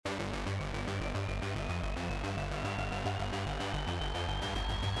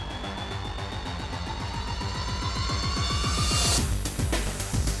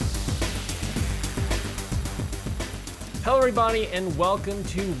Hello, everybody, and welcome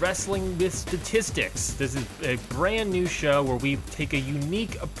to Wrestling with Statistics. This is a brand new show where we take a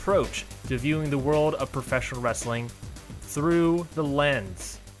unique approach to viewing the world of professional wrestling through the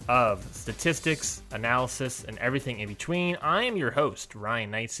lens of statistics, analysis, and everything in between. I am your host,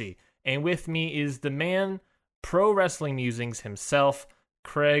 Ryan Knightsey, and with me is the man, Pro Wrestling Musings himself,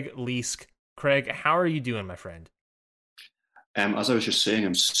 Craig Leask. Craig, how are you doing, my friend? As I was just saying,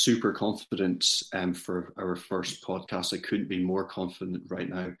 I'm super confident for our first podcast. I couldn't be more confident right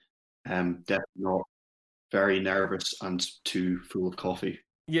now. Definitely not very nervous and too full of coffee.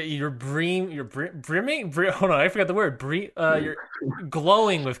 Yeah, you're brimming. Hold on, I forgot the word. You're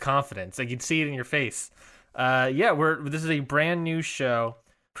glowing with confidence. I can see it in your face. This is a brand new show.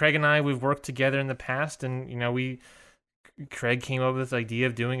 Craig and I, we've worked together in the past, and Craig came up with this idea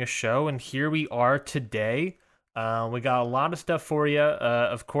of doing a show, and here we are today. We got a lot of stuff for you.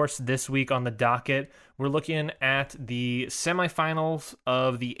 Of course, this week on the docket, we're looking at the semifinals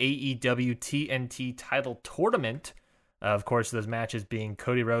of the AEW TNT title tournament. Of course, those matches being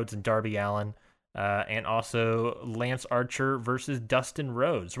Cody Rhodes and Darby Allin, and also Lance Archer versus Dustin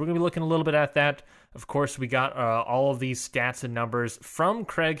Rhodes. We're going to be looking a little bit at that. Of course, we got all of these stats and numbers from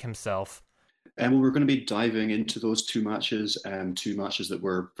Craig himself. And we're going to be diving into those two matches that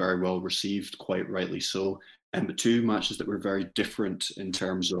were very well received, quite rightly so. But two matches that were very different in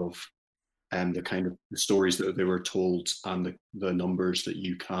terms of the kind of the stories that they were told and the numbers that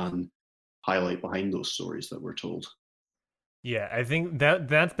you can highlight behind those stories that were told. Yeah, I think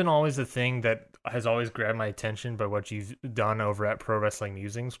that's been always the thing that has always grabbed my attention by what you've done over at Pro Wrestling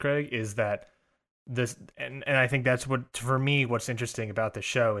Musings, Craig, is that this, and I think that's what, for me, what's interesting about the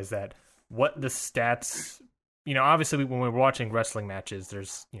show is that what the stats, obviously when we're watching wrestling matches,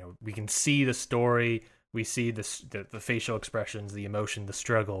 there's, we can see the story, we see the facial expressions, the emotion, the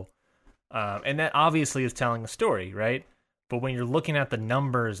struggle, and that obviously is telling a story, right? But when you're looking at the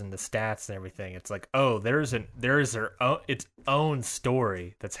numbers and the stats and everything, it's like, oh, there is its own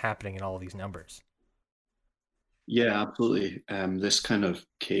story that's happening in all of these numbers. Yeah, absolutely. This kind of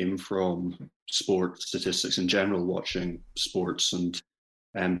came from sports statistics in general, watching sports and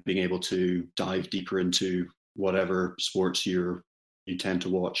being able to dive deeper into whatever sports you tend to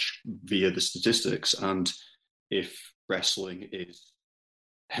watch via the statistics. And if wrestling is,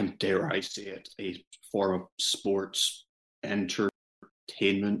 dare I say it, a form of sports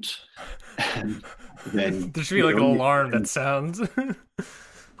entertainment, then there should be like an alarm that sounds. Have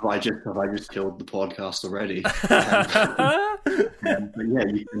I just killed the podcast already? But yeah,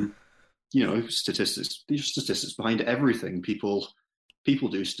 you can, statistics. There's statistics behind everything. People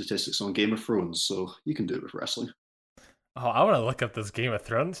do statistics on Game of Thrones, so you can do it with wrestling. Oh, I want to look up those Game of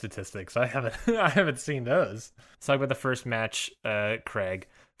Thrones statistics. I haven't seen those. Let's talk about the first match, Craig.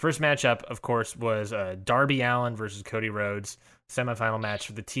 First matchup, of course, was Darby Allin versus Cody Rhodes, semifinal match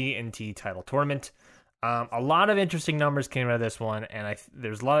for the TNT title tournament. A lot of interesting numbers came out of this one, and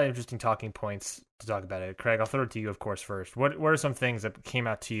there's a lot of interesting talking points to talk about it. Craig, I'll throw it to you, of course, first. What are some things that came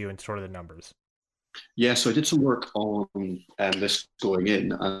out to you in sort of the numbers? Yeah, so I did some work on this going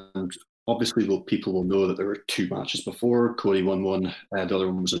in, and obviously people will know that there were two matches before. Cody won one, the other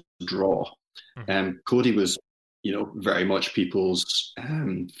one was a draw. Mm-hmm. Cody was, very much people's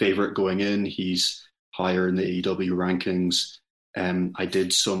favorite going in. He's higher in the AEW rankings. I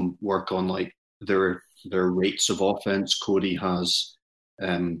did some work on like their rates of offense. Cody has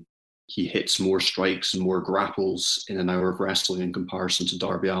he hits more strikes and more grapples in an hour of wrestling in comparison to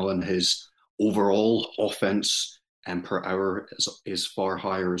Darby Allin. His overall offense per hour is far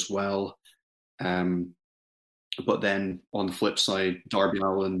higher as well. But then on the flip side, Darby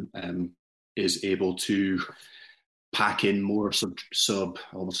Allin is able to pack in more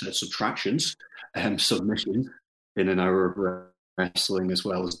subtractions, submissions in an hour of wrestling, as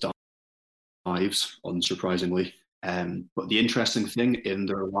well as dives, unsurprisingly. But the interesting thing, in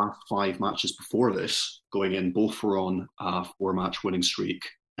their last 5 matches before this, going in, both were on a 4-match winning streak,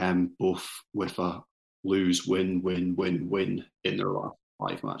 both with a lose, win, win, win, win in their last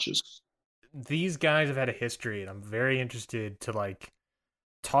 5 matches. These guys have had a history, and I'm very interested to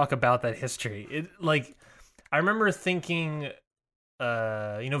talk about that history. I remember thinking,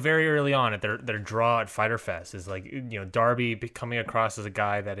 very early on at their draw at Fyter Fest is Darby coming across as a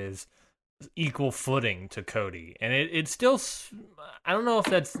guy that is equal footing to Cody, and it's still, I don't know if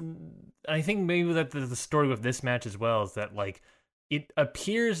that's, I think maybe that the story with this match as well is that it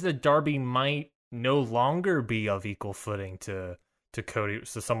appears that Darby might no longer be of equal footing to Cody,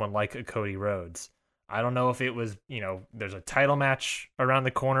 so someone like a Cody Rhodes. I don't know if it was, there's a title match around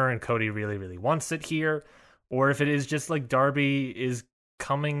the corner and Cody really, really wants it here, or if it is just Darby is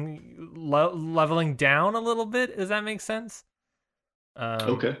coming leveling down a little bit. Does that make sense?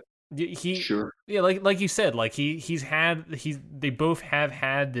 Okay. Sure. Yeah, like you said, like they both have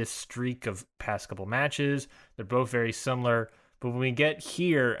had this streak of past couple matches. They're both very similar. But when we get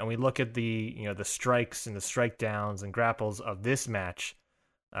here and we look at the strikes and the strike downs and grapples of this match,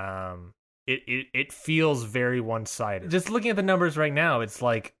 it feels very one-sided. Just looking at the numbers right now, it's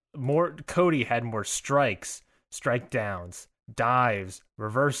like Cody had more strikes, strike downs, dives,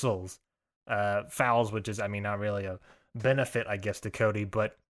 reversals, fouls, which is, I mean, not really a benefit, I guess, to Cody,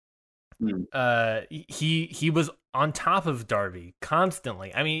 but he was on top of Darby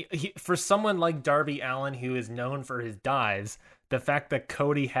constantly. I mean, for someone like Darby Allin, who is known for his dives, the fact that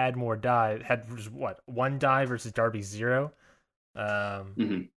Cody had more one dive versus Darby 0,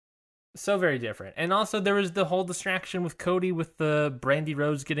 so very different. And also there was the whole distraction with Cody with the Brandy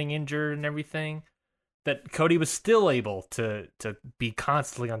Rose getting injured and everything, that Cody was still able to be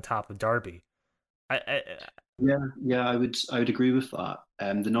constantly on top of Darby. Yeah, I would agree with that.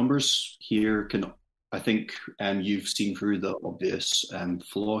 The numbers here I think you've seen through the obvious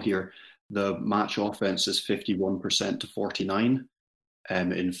flaw here. The match offense is 51% to 49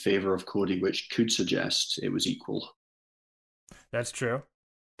 in favor of Cody, which could suggest it was equal. That's true.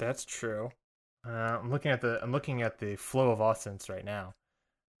 I'm looking at the flow of offense right now.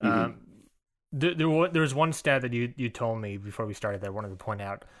 There's one stat that you told me before we started that I wanted to point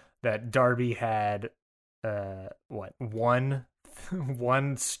out, that Darby had one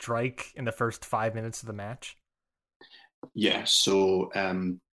strike in the first 5 minutes of the match. Yeah, so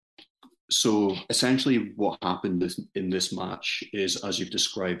essentially what happened in this match is, as you've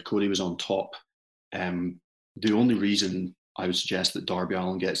described, Cody was on top. The only reason I would suggest that Darby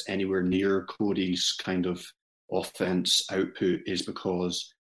Allin gets anywhere near Cody's kind of offense output is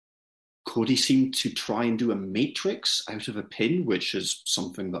because Cody seemed to try and do a matrix out of a pin, which is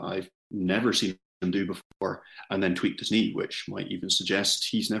something that I've never seen him do before, and then tweaked his knee, which might even suggest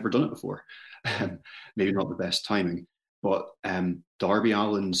he's never done it before. Maybe not the best timing. But Darby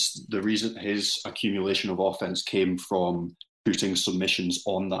Allin's, the reason his accumulation of offense came from putting submissions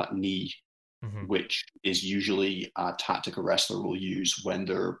on that knee, which is usually a tactic a wrestler will use when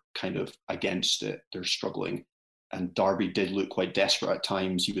they're kind of against it, they're struggling. And Darby did look quite desperate at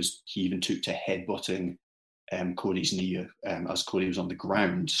times. He even took to headbutting Cody's knee as Cody was on the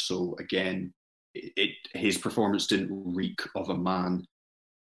ground. So again, his performance didn't reek of a man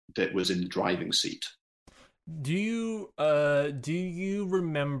that was in the driving seat. Do you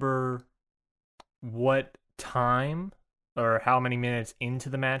remember what time or how many minutes into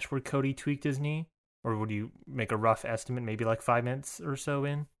the match where Cody tweaked his knee? Or would you make a rough estimate, maybe like 5 minutes or so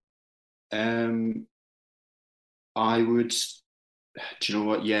in? I would. Do you know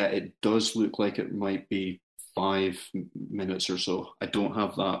what? Yeah, it does look like it might be 5 minutes or so. I don't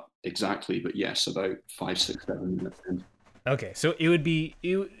have that exactly, but yes, about 5, 6, 7 minutes in. Okay, so it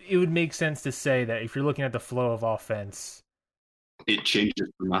would make sense to say that if you're looking at the flow of offense, it changes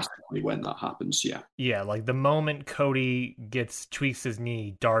dramatically when that happens. Yeah, like the moment Cody tweaks his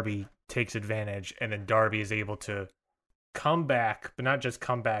knee, Darby takes advantage, and then Darby is able to come back, but not just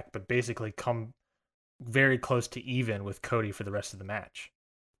come back, but basically come very close to even with Cody for the rest of the match.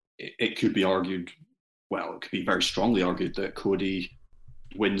 It could be argued, well, it could be very strongly argued that Cody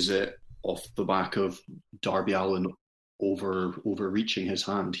wins it off the back of Darby Allin overreaching his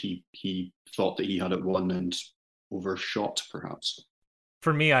hand. He thought that he had it won and overshot, perhaps.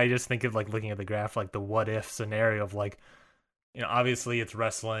 For me, I just think of like looking at the graph, like the what if scenario of like, obviously it's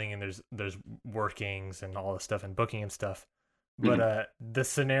wrestling and there's workings and all this stuff and booking and stuff. But the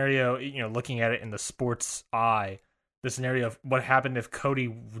scenario, looking at it in the sports eye, the scenario of what happened if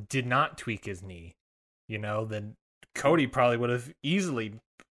Cody did not tweak his knee, then Cody probably would have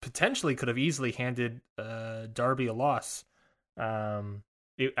potentially could have easily handed Darby a loss. I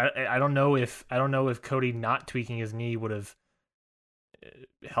don't know if Cody not tweaking his knee would have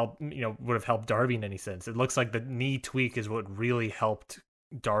helped Darby in any sense. It looks like the knee tweak is what really helped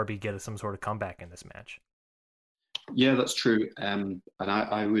Darby get some sort of comeback in this match. Yeah, that's true. And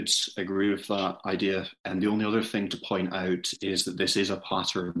I would agree with that idea. And the only other thing to point out is that this is a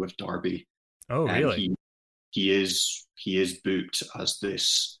pattern with Darby. Oh, really? He is booked as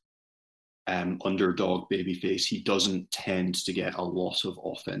this underdog babyface. He doesn't tend to get a lot of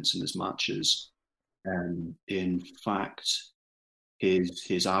offense in his matches. In fact,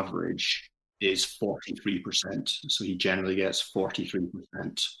 his average is 43%. So he generally gets 43%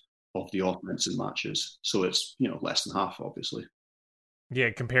 of the offense in matches. So it's, less than half, obviously. Yeah,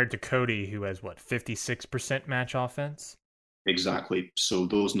 compared to Cody, who has 56% match offense? Exactly. So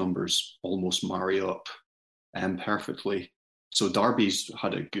those numbers almost marry up perfectly. So Darby's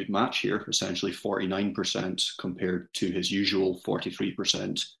had a good match here, essentially 49% compared to his usual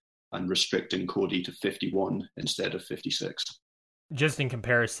 43%, and restricting Cody to 51 instead of 56. Just in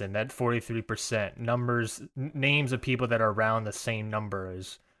comparison, that 43% names of people that are around the same number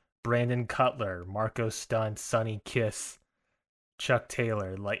as Brandon Cutler, Marco Stunt, Sonny Kiss, Chuck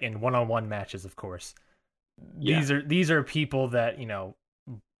Taylor, like in one-on-one matches, of course. Yeah. These are people that,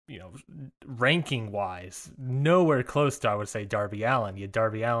 ranking wise, nowhere close to, I would say, Darby Allin. Yet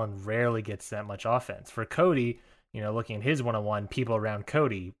Darby Allin rarely gets that much offense. For Cody, looking at his one-on-one, people around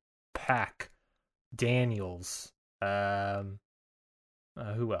Cody, Pac, Daniels, who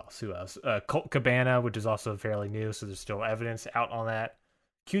else? Colt Cabana, which is also fairly new, so there's still evidence out on that.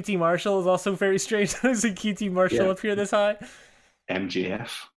 QT Marshall is also very strange. I see QT Marshall up here this high.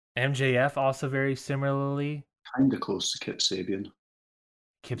 MJF also very similarly. Kind of close to Kip Sabian.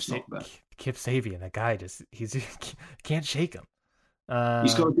 Kip Sabian, that guy he's can't shake him.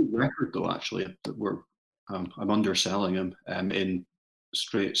 He's got a good record though. Actually, I'm underselling him. In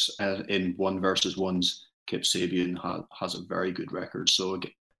straights, in 1v1s, Kip Sabian has a very good record. So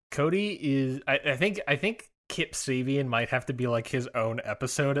Cody is, I think Kip Sabian might have to be like his own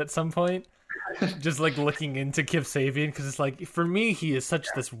episode at some point. Just like looking into Kip Sabian, because it's like, for me, he is such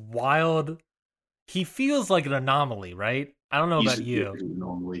this wild. He feels like an anomaly, right? I don't know about you.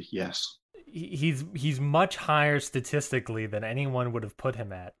 Anomaly, yes. He's much higher statistically than anyone would have put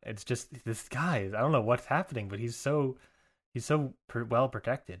him at. It's just this guy. I don't know what's happening, but he's so well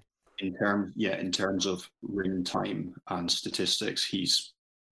protected. In terms of ring time and statistics, he's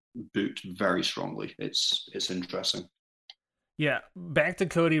booked very strongly. It's interesting. Yeah, back to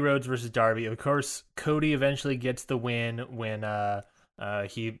Cody Rhodes versus Darby. Of course, Cody eventually gets the win when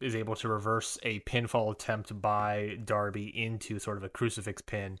he is able to reverse a pinfall attempt by Darby into sort of a crucifix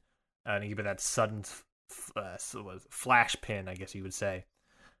pin, and give it that sudden flash pin, I guess you would say.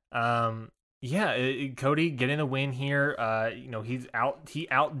 Cody getting a win here. He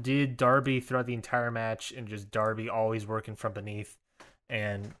outdid Darby throughout the entire match, and just Darby always working from beneath.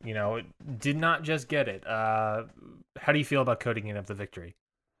 And, did not just get it. How do you feel about Cody getting up the victory?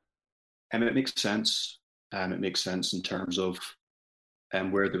 It makes sense. It makes sense in terms of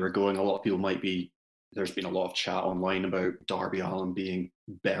where they were going. A lot of people there's been a lot of chat online about Darby Allin being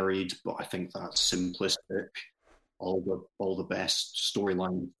buried, but I think that's simplistic. All the best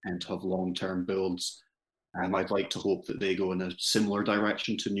storylines tend to have long-term builds. I'd like to hope that they go in a similar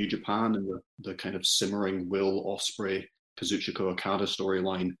direction to New Japan and the kind of simmering Will Ospreay Kazuchika Okada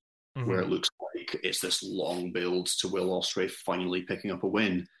storyline, where it looks like it's this long build to Will Ospreay finally picking up a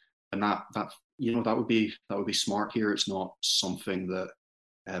win, and that would be smart here. It's not something that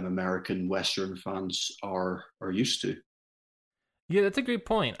American Western fans are used to. Yeah, that's a great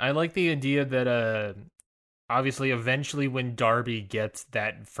point. I like the idea that obviously eventually when Darby gets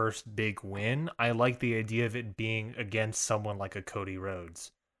that first big win, I like the idea of it being against someone like a Cody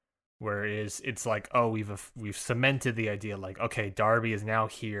Rhodes. Whereas it's like, oh, we've cemented the idea, like, okay, Darby is now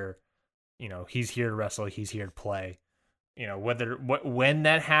here. He's here to wrestle. He's here to play. When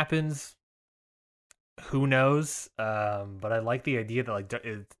that happens, who knows? But I like the idea that like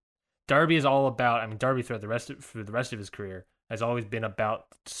Darby is all about. I mean, Darby through the rest of his career has always been about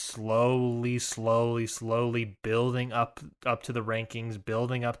slowly building up to the rankings,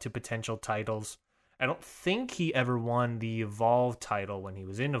 building up to potential titles. I don't think he ever won the Evolve title when he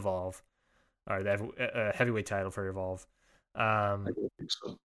was in Evolve, or the heavyweight title for Evolve. I don't think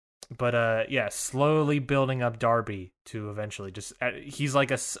so. But slowly building up Darby to eventually he's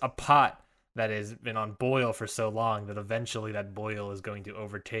like a pot that has been on boil for so long that eventually that boil is going to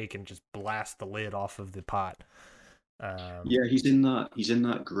overtake and just blast the lid off of the pot. He's in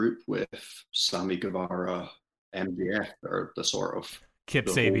that group with Sammy Guevara, MJF, or the sort of Kip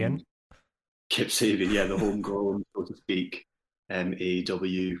Sabian. Kip Sabian, the homegrown, so to speak,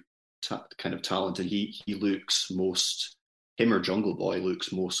 AEW kind of talent, and he looks most, him or Jungle Boy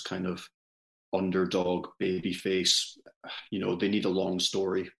looks most kind of underdog, babyface. They need a long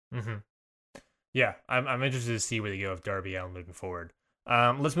story. Mm-hmm. Yeah, I'm interested to see where they go with Darby Allin moving forward.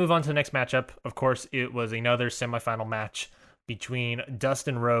 Let's move on to the next matchup. Of course, it was another semifinal match between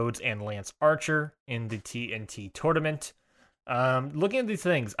Dustin Rhodes and Lance Archer in the TNT tournament. Looking at these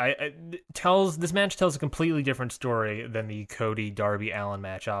things, this match tells a completely different story than the Cody Darby Allin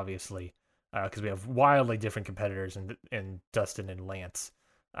match, obviously, because we have wildly different competitors in Dustin and Lance.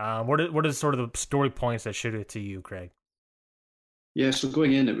 What are sort of the story points that showed it to you, Craig? Yeah, so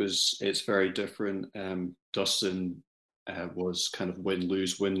going in, it's very different. Dustin was kind of win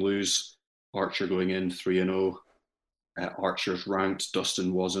lose. Archer going in 3-0. Archer's ranked,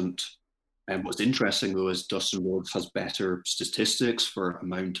 Dustin wasn't. And what's interesting though is Dustin Rhodes has better statistics for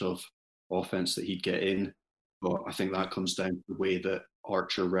amount of offense that he'd get in, but I think that comes down to the way that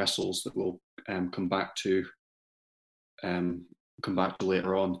Archer wrestles that we'll come back to um,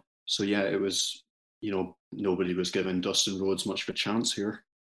 later on. So yeah, it was, nobody was giving Dustin Rhodes much of a chance here.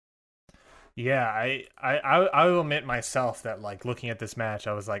 Yeah, I will admit myself that like looking at this match,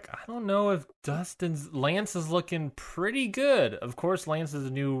 I was like, I don't know if Lance is looking pretty good. Of course, Lance is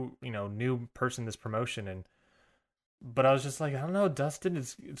a new person in this promotion, but I was just like, I don't know, Dustin,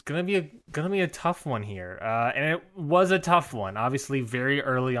 it's gonna be a tough one here, and it was a tough one. Obviously, very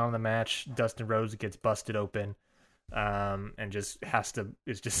early on in the match, Dustin Rhodes gets busted open, and just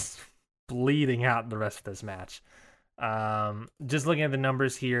is just bleeding out the rest of this match. Just looking at the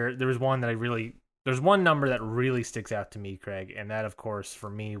numbers here, there's one number that really sticks out to me, Craig, and that, of course,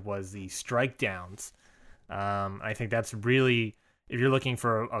 for me was the strike downs. I think that's really, if you're looking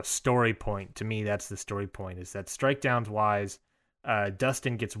for a story point, to me, that's the story point, is that strike downs wise,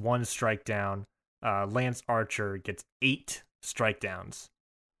 Dustin gets 1 strike down, Lance Archer gets 8 strike downs.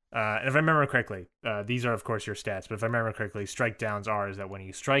 And if I remember correctly, these are, of course, your stats, but if I remember correctly, strike downs is that when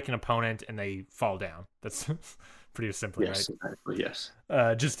you strike an opponent and they fall down. That's pretty simply, yes, right? Exactly, yes.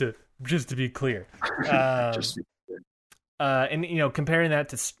 Just to be clear. Just to be clear. And comparing that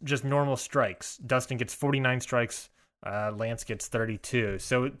to just normal strikes, Dustin gets 49 strikes, Lance gets 32.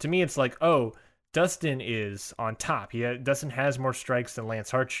 So to me, it's like, oh, Dustin is on top. Dustin has more strikes than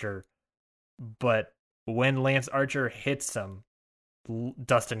Lance Archer, but when Lance Archer hits him,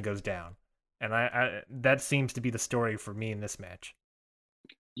 Dustin goes down, and I that seems to be the story for me in this match.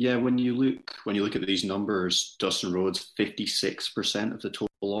 Yeah, when you look at these numbers, Dustin Rhodes 56% of the total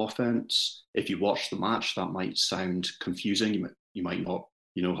offense. If you watch the match, that might sound confusing. You might not,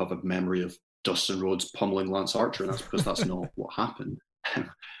 have a memory of Dustin Rhodes pummeling Lance Archer, and that's because that's not what happened.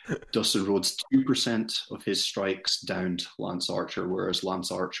 Dustin Rhodes 2% of his strikes downed Lance Archer, whereas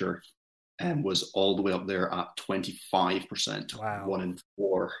Lance Archer was all the way up there at 25%. Wow. 1 in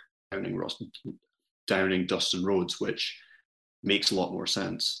 4 downing Dustin Rhodes, which makes a lot more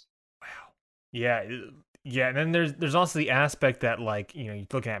sense. Wow. Yeah. And then there's also the aspect that, like, you're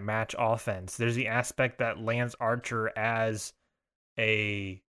looking at match offense. There's the aspect that Lance Archer, as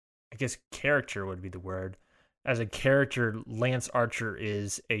I guess character would be the word. As a character, Lance Archer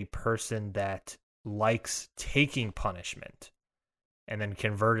is a person that likes taking punishment and then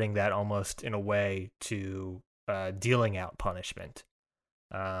converting that almost in a way to dealing out punishment.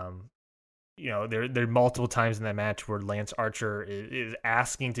 There are multiple times in that match where Lance Archer is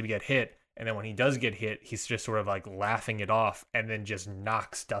asking to get hit, and then when he does get hit, he's just sort of like laughing it off, and then just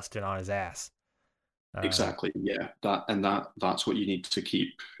knocks Dustin on his ass. Exactly. Yeah. That's what you need to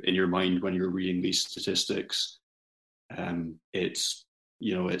keep in your mind when you're reading these statistics. It's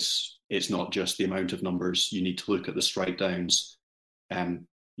not just the amount of numbers. You need to look at the strike downs.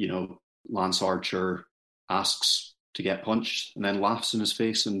 Lance Archer asks to get punched and then laughs in his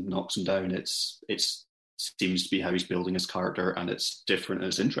face and knocks him down. It seems to be how he's building his character, and it's different and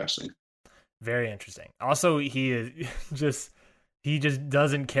it's interesting. Very interesting. Also, he just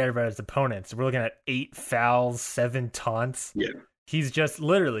doesn't care about his opponents. We're looking at 8 fouls, 7 taunts. Yeah. He's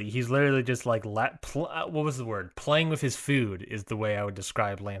literally just like, what was the word? Playing with his food is the way I would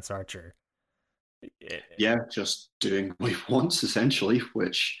describe Lance Archer. Yeah, just doing what he wants, essentially,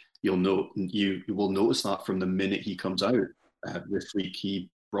 which you will notice that from the minute he comes out. This week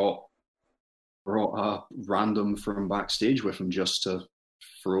he brought a random from backstage with him just to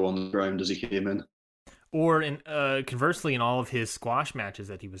throw on the ground as he came in. Or conversely, in all of his squash matches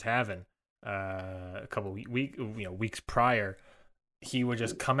that he was having a couple weeks prior, he would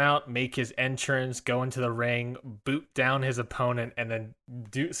just come out, make his entrance, go into the ring, boot down his opponent, and then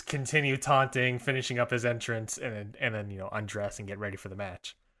continue taunting, finishing up his entrance, and then undress and get ready for the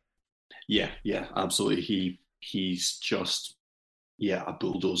match. Yeah, absolutely. He's just a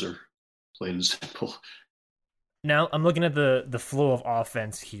bulldozer, plain and simple. Now I'm looking at the flow of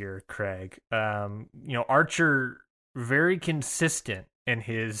offense here, Craig. Archer very consistent in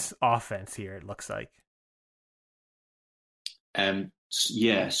his offense here. It looks like.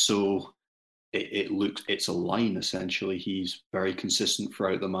 So it's a line essentially. He's very consistent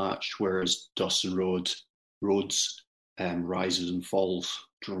throughout the match, whereas Dustin Rhodes rises and falls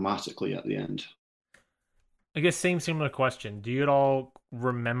dramatically at the end. I guess similar question. Do you at all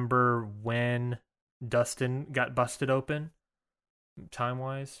remember when Dustin got busted open,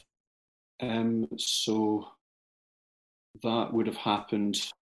 time-wise? So that would have happened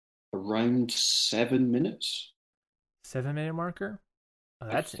around 7 minutes. 7-minute marker? Oh,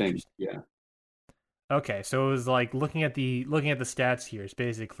 that's interesting. Yeah. Okay, so it was like looking at the stats here. It's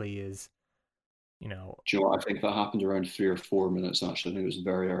basically You know, Do you know what? I think that happened around 3 or 4 minutes. Actually, I think it was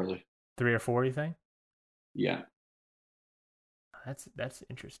very early. 3 or 4. You think? Yeah, That's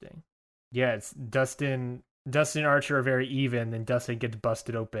interesting. Yeah, it's Dustin Archer are very even, then Dustin gets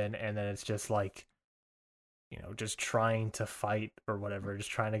busted open, and then it's just like, just trying to fight or whatever,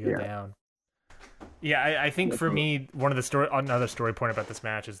 just trying to go yeah, down. Yeah, I think for me, another story point about this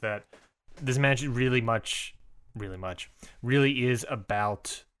match is that this match really is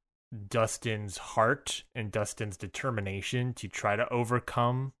about Dustin's heart and Dustin's determination to try to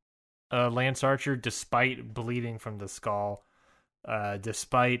overcome Lance Archer despite bleeding from the skull,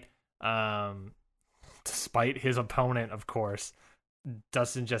 despite his opponent, of course.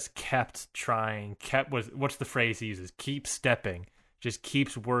 Dustin just kept trying, what's the phrase he uses? Keep stepping. Just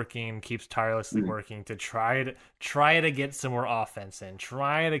keeps working, keeps tirelessly working to try to get some more offense in,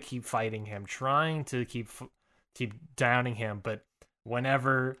 try to keep fighting him, trying to keep downing him. But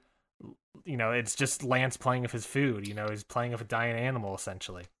whenever, it's just Lance playing with his food. He's playing with a dying animal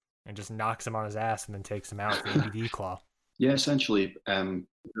essentially, and just knocks him on his ass and then takes him out with the ABD claw. yeah. Essentially, the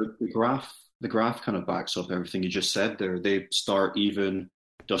graph kind of backs up everything you just said there. They start even.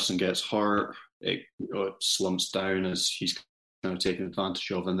 Dustin gets hurt. It slumps down as he's kind of taken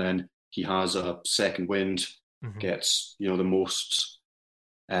advantage of, and then he has a second wind, gets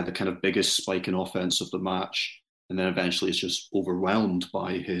the kind of biggest spike in offense of the match, and then eventually is just overwhelmed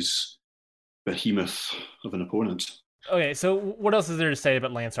by his behemoth of an opponent. Okay, so what else is there to say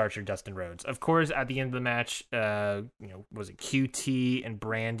about Lance Archer, Dustin Rhodes? Of course, at the end of the match, was it QT and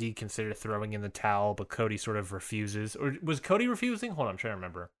Brandy considered throwing in the towel, but Cody sort of refuses, or was Cody refusing? Hold on, I'm trying to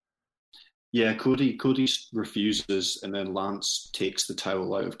remember. Yeah, Cody refuses, and then Lance takes the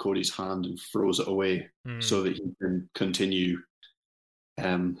towel out of Cody's hand and throws it away so that he can continue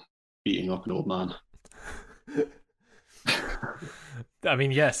beating up an old man. I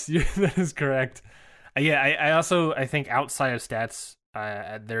mean, yes, that is correct. Yeah, I think outside of stats,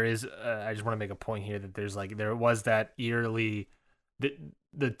 there is. I just want to make a point here that there was that yearly,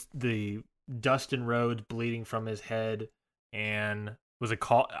 the Dustin Rhodes bleeding from his head, and was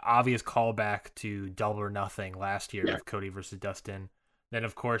obvious callback to Double or Nothing last year with Cody versus Dustin. Then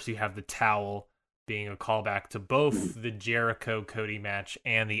of course you have the towel being a callback to both the Jericho Cody match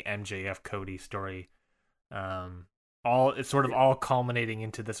and the MJF Cody story. It's sort of all culminating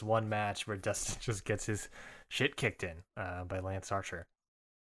into this one match where Dustin just gets his shit kicked in by Lance Archer.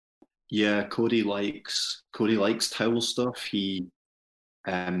 Yeah, Cody likes towel stuff. He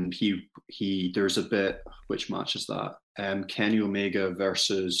there's a bit. Which match is that? Kenny Omega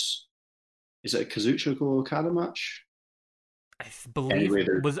versus, is it a Kazuchika Okada match? I believe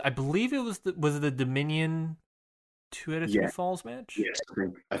it was the Dominion 2 out of 3 falls match. Yes,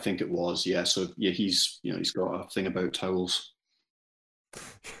 I think it was. Yeah, so yeah, he's got a thing about towels.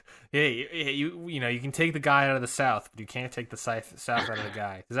 Yeah, you can take the guy out of the South, but you can't take the South out of the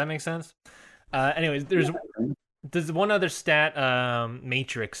guy. Does that make sense? Anyways, there's one other stat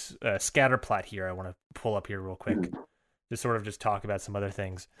matrix scatter plot here I want to pull up here real quick to sort of just talk about some other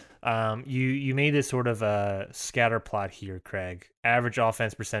things. You made this sort of a scatter plot here, Craig. Average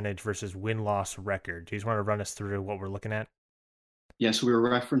offense percentage versus win-loss record. Do you just want to run us through what we're looking at? Yeah, so we were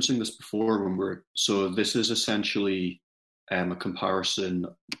referencing this before so this is essentially a comparison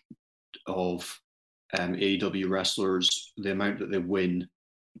of AEW wrestlers, the amount that they win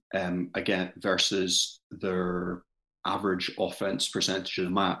again versus their average offense percentage of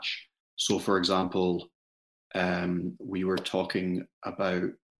the match. So, for example, we were talking about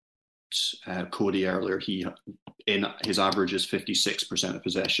Cody earlier. In his average is 56% of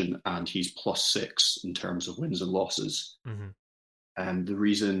possession, and he's +6 in terms of wins and losses. And the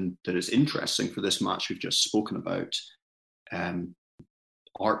reason that it's interesting for this match we've just spoken about,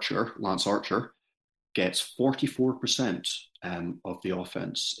 Lance Archer, gets 44% of the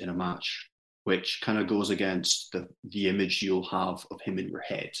offense in a match, which kind of goes against the image you'll have of him in your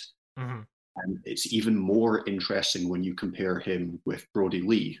head. And it's even more interesting when you compare him with Brody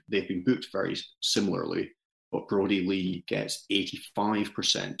Lee. They've been booked very similarly, but Brody Lee gets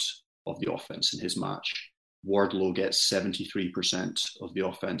 85% of the offense in his match. Wardlow gets 73% of the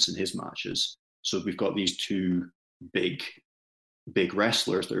offense in his matches. So we've got these two big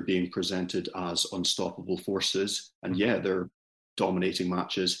wrestlers that are being presented as unstoppable forces. And yeah, they're dominating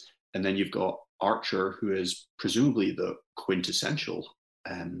matches. And then you've got Archer, who is presumably the quintessential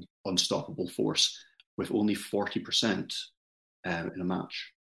unstoppable force, with only 40% in a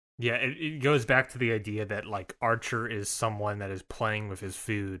match. Yeah, it goes back to the idea that like Archer is someone that is playing with his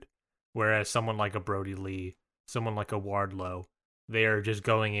food, whereas someone like a Brody Lee, someone like a Wardlow, they are just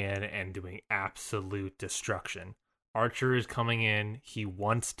going in and doing absolute destruction. Archer is coming in, he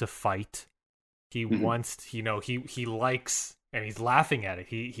wants to fight, He Mhm. wants, he likes, and he's laughing at it.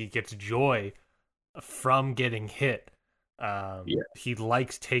 He gets joy from getting hit. Yeah. He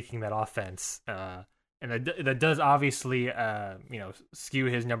likes taking that offense, and that does obviously, skew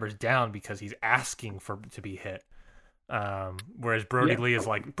his numbers down because he's asking to be hit. Whereas Brody Yeah. Lee is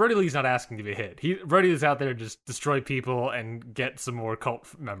like, Brody Lee's not asking to be hit. Brody Lee's out there to just destroy people and get some more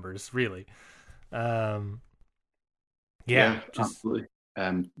cult members, really. Just absolutely.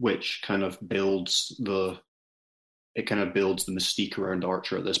 Which kind of builds the mystique around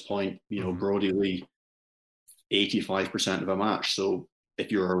Archer at this point. Mhm. Brody Lee, 85% of a match. So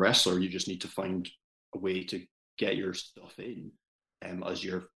if you're a wrestler, you just need to find a way to get your stuff in, as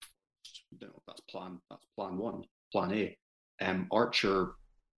your, that's plan one, plan A. Archer,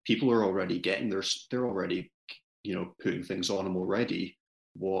 people are already they're already, putting things on him already.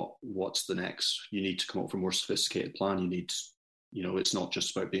 What's the next? You need to come up with a more sophisticated plan. You need, it's not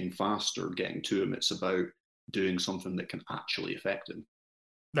just about being fast or getting to him. It's about doing something that can actually affect him.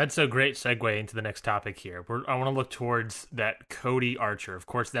 That's a great segue into the next topic here. I want to look towards that Cody Archer. Of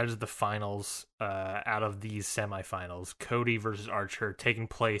course, that is the finals out of these semifinals. Cody versus Archer taking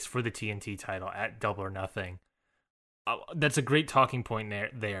place for the TNT title at Double or Nothing. That's a great talking point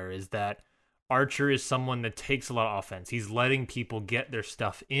there is that Archer is someone that takes a lot of offense. He's letting people get their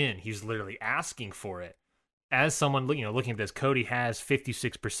stuff in. He's literally asking for it. As someone, looking at this, Cody has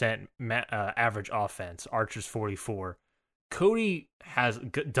 56% average offense. Archer's 44%. Cody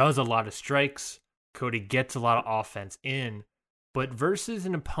does a lot of strikes. Cody gets a lot of offense in, but versus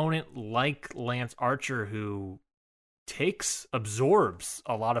an opponent like Lance Archer, who absorbs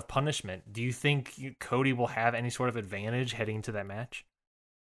a lot of punishment, do you think Cody will have any sort of advantage heading into that match?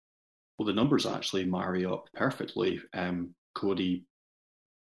 Well, the numbers actually marry up perfectly. Cody,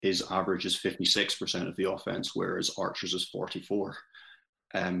 his average is 56% of the offense, whereas Archer's is 44%.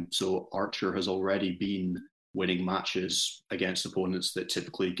 So Archer has already been winning matches against opponents that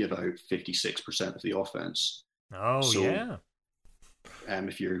typically give out 56% of the offense. Oh, so, yeah.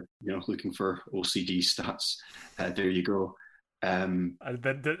 If you're looking for OCD stats, there you go.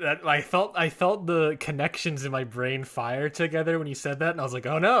 I felt the connections in my brain fire together when you said that, and I was like,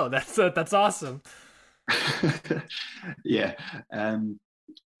 oh no, that's awesome. Yeah.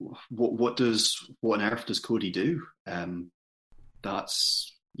 What on earth does Cody do?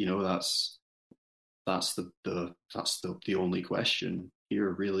 That's the only question here,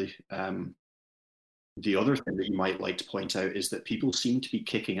 really. The other thing that you might like to point out is that people seem to be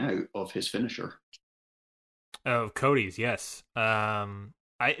kicking out of his finisher. Oh, Cody's, yes. That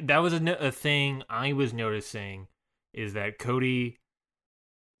was a thing I was noticing, is that Cody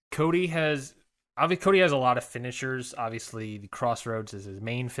has a lot of finishers. Obviously, the Crossroads is his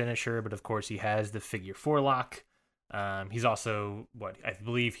main finisher, but of course he has the figure four lock. He's also I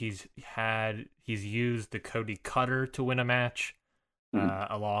believe he's used the Cody Cutter to win a match,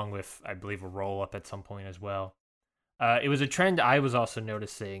 along with, I believe, a roll up at some point as well. It was a trend I was also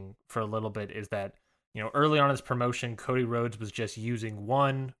noticing for a little bit, is that early on in his promotion, Cody Rhodes was just using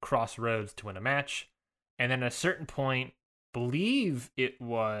one Crossroads to win a match, and then at a certain point, believe it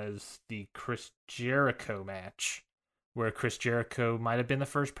was the Chris Jericho match, where Chris Jericho might have been the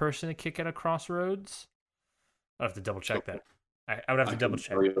first person to kick out a Crossroads. I have to double check that. I would have to double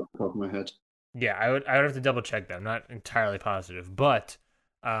check. Off the top of my head. Yeah, I would have to double check that. I'm not entirely positive, but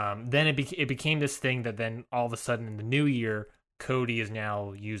then it became this thing that then all of a sudden in the new year, Cody is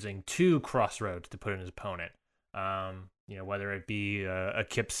now using two Crossroads to put in his opponent. Whether it be a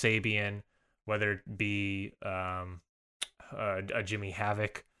Kip Sabian, whether it be a Jimmy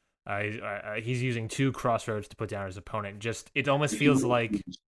Havoc. He's using two Crossroads to put down his opponent. It almost feels like...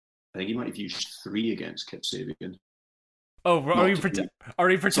 I think he might have used 3 against Kip Sabian. Oh, are you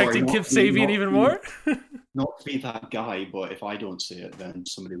protecting Kip Sabian even more? Not to be that guy, but if I don't say it, then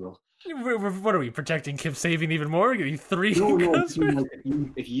somebody will. What are we, protecting Kip Sabian even more? Give you 3? No.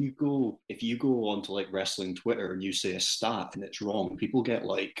 If you go onto like wrestling Twitter and you say a stat and it's wrong, people get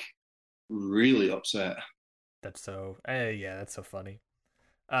like really upset. That's so that's so funny.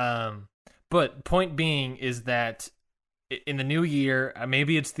 But point being is that in the new year,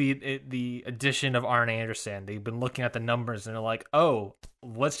 maybe it's the addition of Arn Anderson. They've been looking at the numbers and they're like, oh,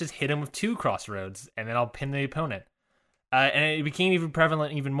 let's just hit him with 2 Crossroads and then I'll pin the opponent. And it became even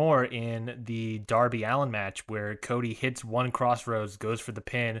prevalent even more in the Darby Allin match, where Cody hits 1 Crossroads, goes for the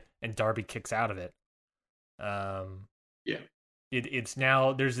pin, and Darby kicks out of it. Yeah. It's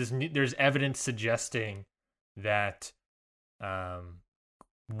now there's evidence suggesting that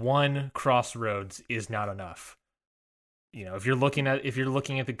 1 Crossroads is not enough. If you're looking at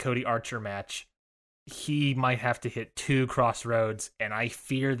the Cody Archer match, he might have to hit 2 crossroads, and I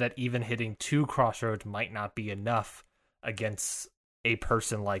fear that even hitting 2 crossroads might not be enough against a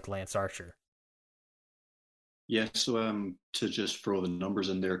person like Lance Archer. Yeah, so to just throw the numbers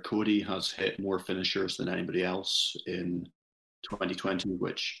in there, Cody has hit more finishers than anybody else in 2020,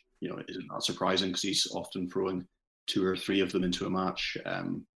 which isn't that surprising because he's often throwing 2 or 3 of them into a match.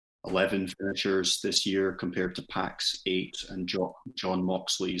 11 finishers this year compared to Pac's 8 and John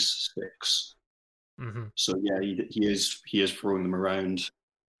Moxley's 6. Mm-hmm. So yeah, he is throwing them around.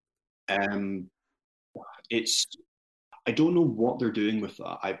 It's I don't know what they're doing with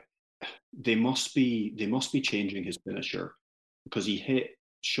that. They must be changing his finisher because he hit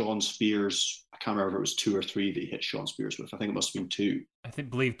Sean Spears. I can't remember if it was 2 or 3 that he hit Sean Spears with. I think it must have been 2.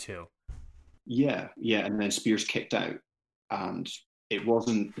 Believe 2. Yeah, and then Spears kicked out, and it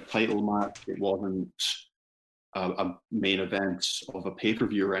wasn't a title match. It wasn't a main event of a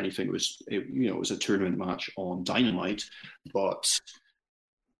pay-per-view or anything. It was a tournament match on Dynamite, but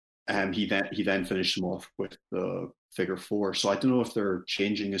he then finished him off with the figure 4. So I don't know if they're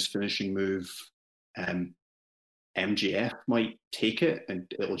changing his finishing move. MJF might take it,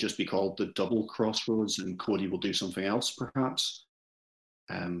 and it'll just be called the double crossroads, and Cody will do something else, perhaps.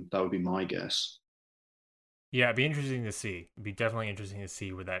 That would be my guess. Yeah, it'd be interesting to see. It'd be definitely interesting to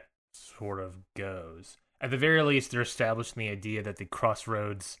see where that sort of goes. At the very least, they're establishing the idea that the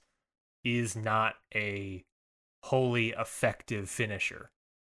crossroads is not a wholly effective finisher,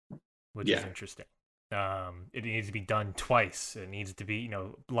 which is interesting. It needs to be done twice. It needs to be,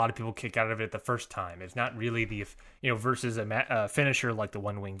 a lot of people kick out of it the first time. It's not really versus a finisher like the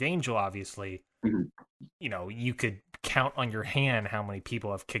One-Winged Angel, obviously. Mm-hmm. You could count on your hand how many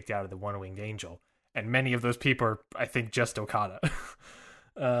people have kicked out of the One-Winged Angel. And many of those people are, I think, just Okada.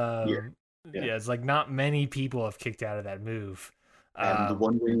 Yeah, it's like not many people have kicked out of that move. The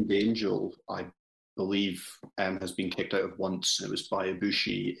One-Winged Angel, I believe, has been kicked out of once. It was by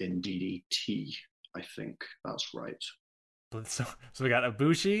Ibushi in DDT. I think that's right. So we got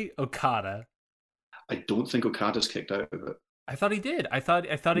Ibushi, Okada. I don't think Okada's kicked out of it. I thought he did. I thought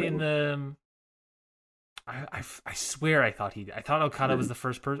no. In the. I swear I thought he did. I thought Okada was the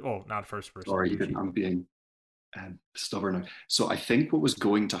first person. Oh, not first person. Sorry, I'm being stubborn. So I think what was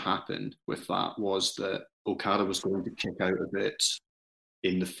going to happen with that was that Okada was going to kick out of it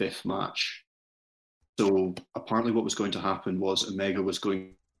in the 5th match. So apparently what was going to happen was Omega was going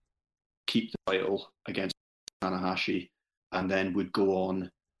to keep the title against Tanahashi and then would go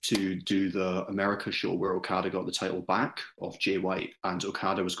on to do the America show where Okada got the title back off Jay White, and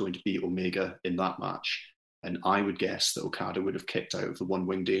Okada was going to beat Omega in that match. And I would guess that Okada would have kicked out of the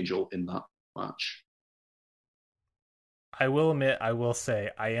One-Winged Angel in that match. I will admit, I will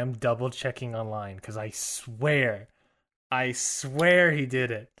say, I am double checking online because I swear he did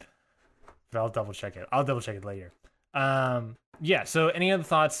it. But I'll double check it. I'll double check it later. Yeah, so any other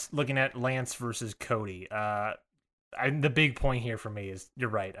thoughts looking at Lance versus Cody? The big point here for me is, you're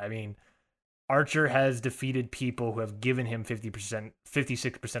right. I mean, Archer has defeated people who have given him 50%,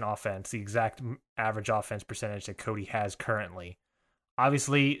 56% offense, the exact average offense percentage that Cody has currently.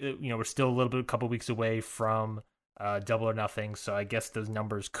 Obviously, we're still a couple weeks away from Double or Nothing, so I guess those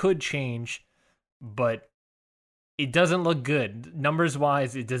numbers could change, but it doesn't look good.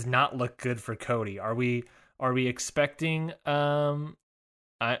 Numbers-wise, it does not look good for Cody. Are we expecting...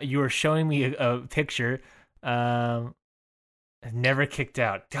 you were showing me a picture... never kicked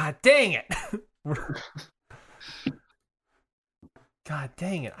out. God dang it! God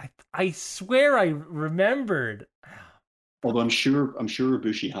dang it! I swear I remembered. Although I'm sure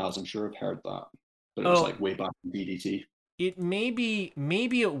Ibushi has. I'm sure I've heard that, but it was like way back in DDT. It maybe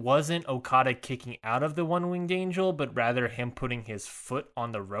it wasn't Okada kicking out of the One-Winged Angel, but rather him putting his foot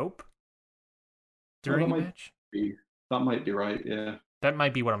on the rope during the match. That might be right. Yeah, that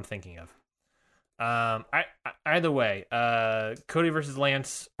might be what I'm thinking of. Either way, Cody versus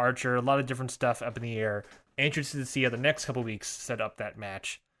Lance Archer, a lot of different stuff up in the air. Interested to see how the next couple weeks set up that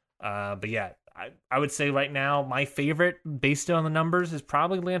match. But yeah, I would say right now my favorite, based on the numbers, is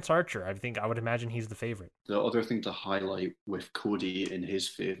probably Lance Archer. I would imagine he's the favorite. The other thing to highlight with Cody in his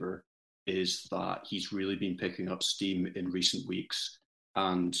favor is that he's really been picking up steam in recent weeks,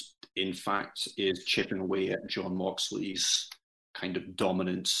 and in fact is chipping away at John Moxley's kind of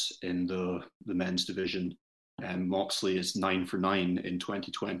dominance in the men's division. Moxley is 9 for 9 in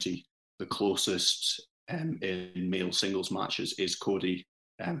 2020. The closest in male singles matches is Cody,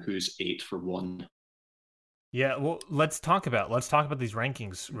 who's 8 for 1. Yeah, well, let's talk about these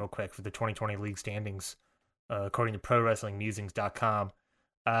rankings real quick for the 2020 league standings, according to ProWrestlingMusings.com.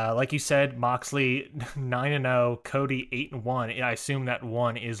 Like you said, Moxley 9-0, Cody 8-1. I assume that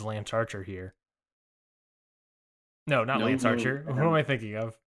 1 is Lance Archer here. No, not No, Lance no. Archer. Who am I thinking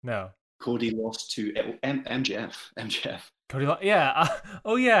of? No. Cody lost to MJF. MJF. Cody. Yeah.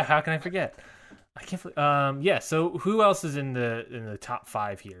 Oh yeah. How can I forget? I can't. Yeah. So who else is in the top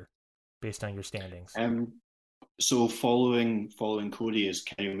five here, based on your standings? So following Cody is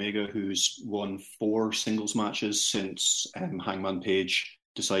Kenny Omega, who's won 4 singles matches since Hangman Page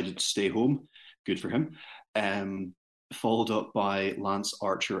decided to stay home. Good for him. Followed up by Lance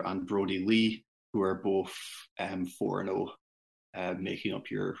Archer and Brody Lee, who are both 4-0, making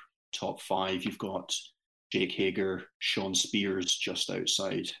up your top 5. You've got Jake Hager, Sean Spears just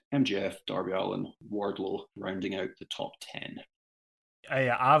outside, MJF, Darby Allin, Wardlow rounding out the top 10.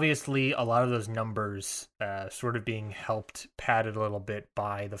 Obviously, a lot of those numbers sort of being helped, padded a little bit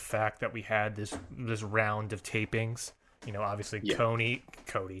by the fact that we had this round of tapings. You know, obviously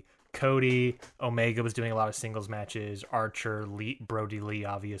Cody, Omega was doing a lot of singles matches. Archer, Brody Lee,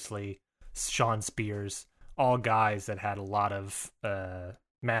 obviously, Sean Spears, all guys that had a lot of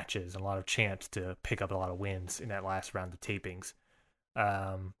matches and a lot of chance to pick up a lot of wins in that last round of tapings.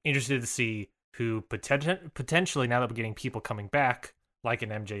 Interested to see who potentially, now that we're getting people coming back, like an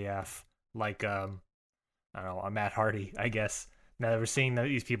MJF, like I don't know, a Matt Hardy, I guess. Now that we're seeing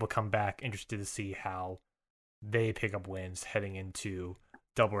these people come back, interested to see how they pick up wins heading into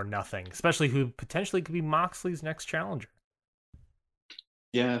Double or Nothing, especially who potentially could be Moxley's next challenger.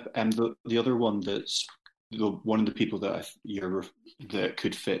 Yeah, and the other one that's one of the people that that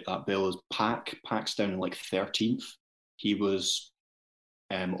could fit that bill is Pac. Pac's down in like 13th. He was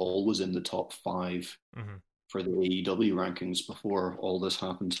always in the top 5 for the AEW rankings before all this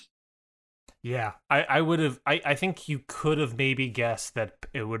happened. Yeah, I would have. I think you could have maybe guessed that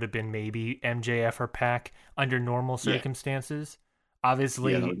it would have been maybe MJF or Pac under normal circumstances. Yeah.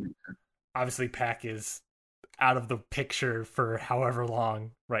 Obviously, Pac is out of the picture for however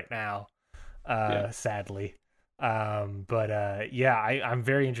long right now, sadly. I'm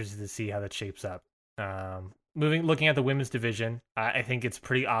very interested to see how that shapes up. Looking at the women's division, I think it's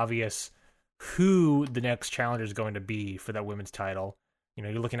pretty obvious who the next challenger is going to be for that women's title. You know,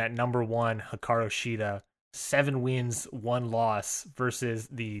 you're looking at number 1, Hikaru Shida, 7 wins, 1 loss, versus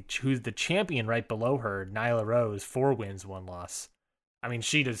who's the champion right below her, Nyla Rose, 4 wins, 1 loss. I mean,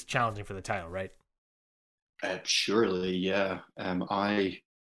 Shida's challenging for the title, right? Surely, yeah. I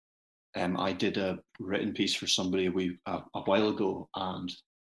did a written piece for somebody a while ago,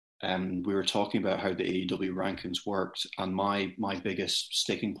 and we were talking about how the AEW rankings worked, and my biggest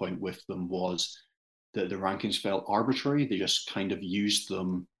sticking point with them was that the rankings felt arbitrary. They just kind of used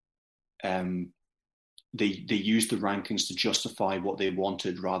them. They used the rankings to justify what they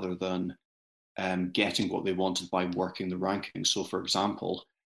wanted rather than getting what they wanted by working the rankings. So, for example,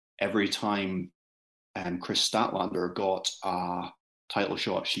 every time Chris Statlander got a title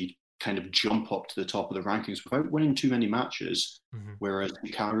shot, she'd kind of jump up to the top of the rankings without winning too many matches, whereas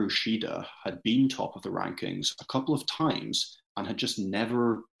Hikaru Shida had been top of the rankings a couple of times and had just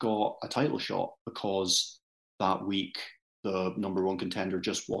never got a title shot because that week the number 1 contender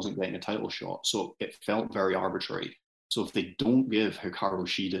just wasn't getting a title shot. So it felt very arbitrary. So if they don't give Hikaru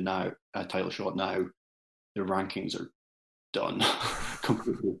Shida now a title shot now, their rankings are done.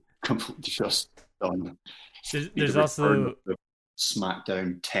 completely just done. There's also the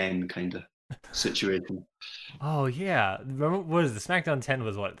SmackDown 10 kind of situation. Oh yeah, remember, what is the SmackDown 10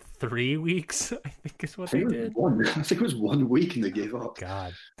 was 3 weeks? I think is what they did. I think it was 1 week and they gave up.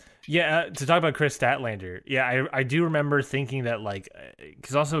 God. Yeah, to talk about Chris Statlander, yeah, I do remember thinking that, like,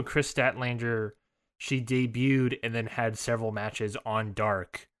 because also Chris Statlander, she debuted and then had several matches on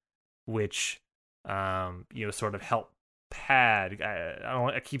Dark, which sort of helped pad.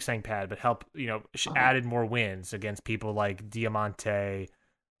 I keep saying pad, but help. She added more wins against people like Diamante,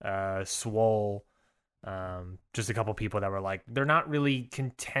 Swole, just a couple people that were like, they're not really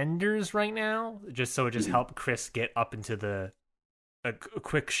contenders right now. Just helped Chris get up into a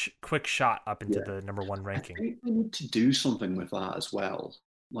quick shot up into the number 1 ranking. I think they need to do something with that as well.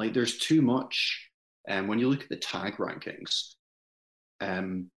 Like, there's too much. And when you look at the tag rankings,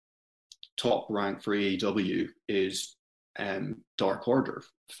 top rank for AEW is Dark Order,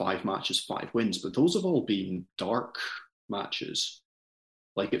 5 matches, 5 wins, but those have all been dark matches.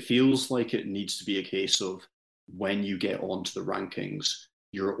 Like, it feels like it needs to be a case of when you get onto the rankings,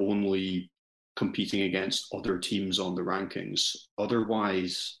 you're only competing against other teams on the rankings.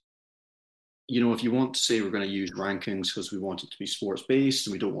 Otherwise, if you want to say we're going to use rankings because we want it to be sports based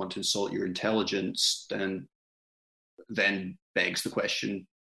and we don't want to insult your intelligence, then begs the question,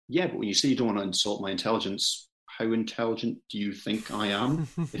 yeah, but when you say you don't want to insult my intelligence, how intelligent do you think I am?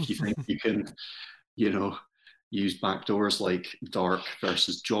 If you think you can, use backdoors like Dark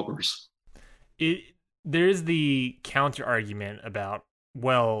versus Jobbers. there's the counter argument about,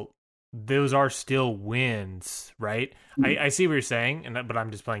 well, those are still wins, right? I see what you're saying, but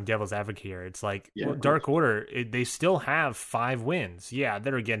I'm just playing devil's advocate here. It's like, Yeah, well, Dark Order, they still have 5 wins. Yeah,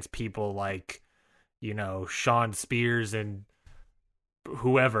 they're against people like, Sean Spears and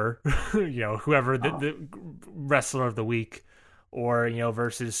whoever, whoever the wrestler of the week, or,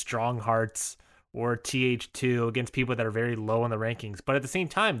 versus Strong Hearts or TH2, against people that are very low on the rankings. But at the same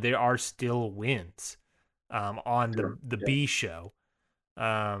time, there are still wins on the B show.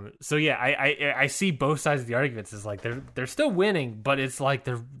 So yeah, I see both sides of the arguments. It's like they're still winning, but it's like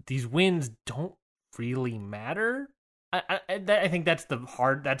these wins don't really matter. I think that's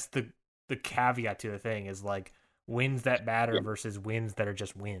the caveat to the thing, is like wins that matter versus wins that are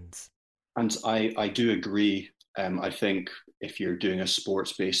just wins. And I do agree. I think if you're doing a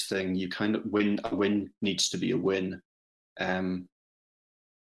sports based thing, you kind of a win needs to be a win. I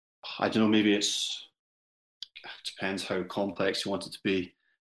don't know, maybe it depends how complex you want it to be.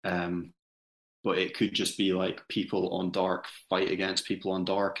 But it could just be like people on Dark fight against people on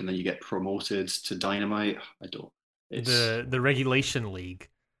Dark, and then you get promoted to Dynamite. I don't. It's, the regulation league.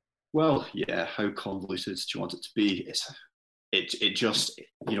 Well, yeah. How convoluted do you want it to be? It just,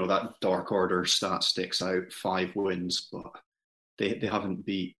 that Dark Order stat sticks out, 5 wins, but they haven't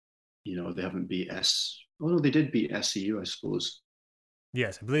beat, they haven't beat Oh no, they did beat SCU, I suppose.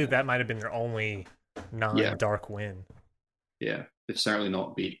 Yes, I believe that might have been their only non-Dark win. Yeah, they've certainly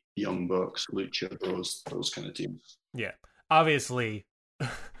not beat Young Bucks, Lucha, those kind of teams. Yeah, obviously,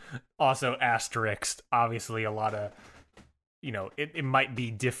 also asterisked. Obviously, a lot of, it might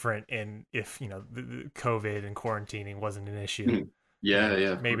be different if the COVID and quarantining wasn't an issue.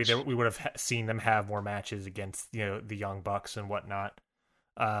 Yeah. Maybe we would have seen them have more matches against the Young Bucks and whatnot.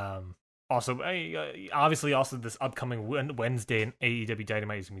 Also, obviously, also this upcoming Wednesday in AEW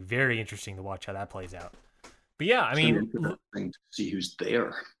Dynamite is going to be very interesting to watch how that plays out. But yeah, I mean, to see who's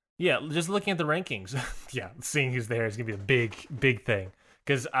there. Yeah, just looking at the rankings, seeing who's there is going to be a big thing.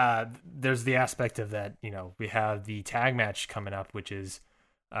 Because there's the aspect of that, we have the tag match coming up, which is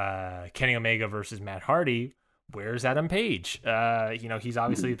Kenny Omega versus Matt Hardy. Where's Adam Page? He's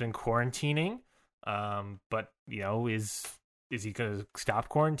obviously been quarantining, but is he going to stop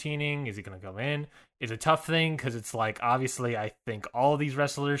quarantining? Is he going to go in? It's a tough thing because it's like, obviously, I think all of these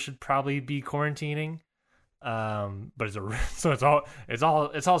wrestlers should probably be quarantining. But it's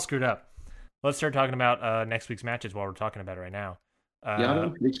all screwed up. Let's start talking about next week's matches while we're talking about it right now. I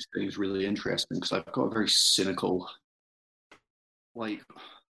think this thing is really interesting because I've got a very cynical, like,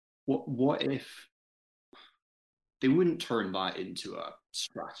 what if they wouldn't turn that into a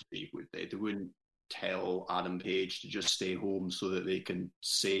strategy, would they? They wouldn't tell Adam Page to just stay home so that they can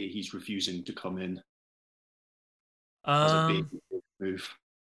say he's refusing to come in as a baby move.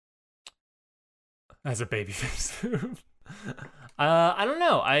 As a babyface move. I don't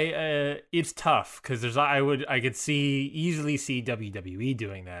know. It's tough because I could easily see WWE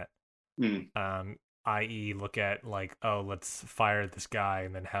doing that. I.e., look at like, oh, let's fire this guy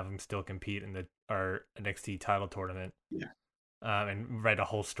and then have him still compete in our NXT title tournament. Yeah. And write a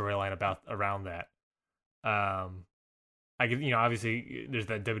whole storyline around that. I could, obviously there's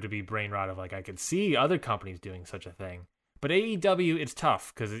that WWE brain rot of like, I could see other companies doing such a thing. But AEW, it's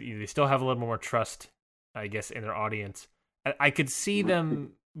tough because they still have a little more trust, I guess, in their audience. I could see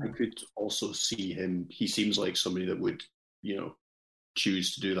them. I could also see him. He seems like somebody that would,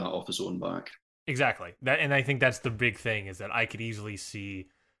 choose to do that off his own back. Exactly. And I think that's the big thing, is that I could easily see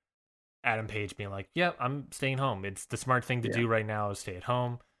Adam Page being like, "Yeah, I'm staying home. It's the smart thing to do right now is stay at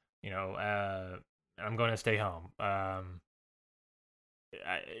home. I'm going to stay home."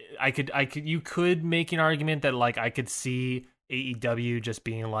 You could make an argument that like I could see AEW just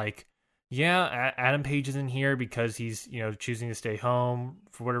being like, yeah, Adam Page isn't here because he's choosing to stay home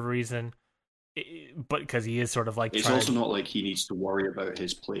for whatever reason, but because he is sort of like, it's also not like he needs to worry about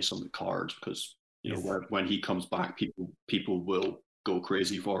his place on the card because when he comes back, people will go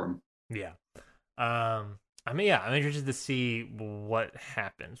crazy for him. Yeah. I'm interested to see what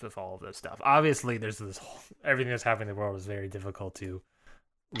happens with all of this stuff. Obviously, there's everything that's happening in the world is very difficult to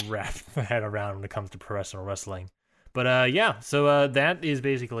wrap the head around when it comes to professional wrestling. But so that is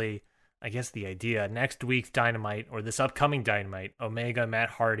basically, I guess, the idea. Next week's Dynamite, or this upcoming Dynamite, Omega, Matt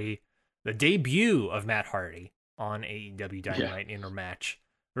Hardy, the debut of Matt Hardy on AEW Dynamite in a match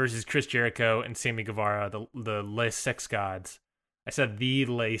versus Chris Jericho and Sammy Guevara, the Les Sex Gods. I said the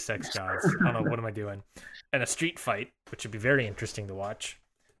Les Sex Gods. I don't know, what am I doing? And a street fight, which would be very interesting to watch.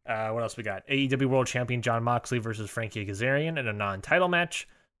 What else we got? AEW World Champion Jon Moxley versus Frankie Kazarian in a non-title match.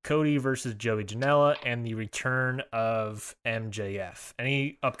 Cody versus Joey Janela, and the return of MJF.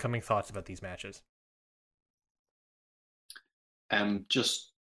 Any upcoming thoughts about these matches?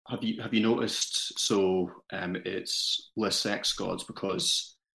 Just have you noticed? So it's Les Sex Gods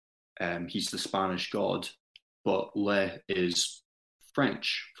because he's the Spanish god, but Le is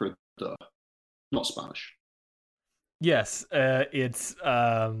French for the, not Spanish. Yes, it's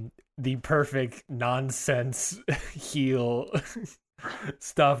the perfect nonsense heel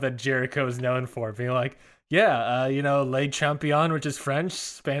stuff that Jericho is known for, being like, yeah, Le Champion, which is French,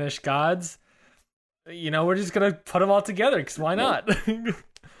 Spanish gods. We're just gonna put them all together because why not?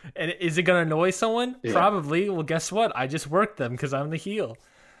 And is it gonna annoy someone? Yeah. Probably. Well, guess what? I just worked them because I'm the heel.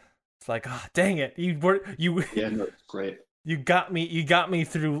 It's like, oh, dang it! Yeah, no, it's great. You got me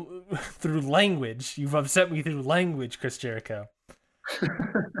through language. You've upset me through language, Chris Jericho.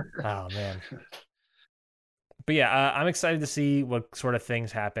 Oh man. But yeah, I'm excited to see what sort of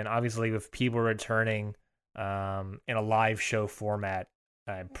things happen. Obviously, with people returning in a live show format,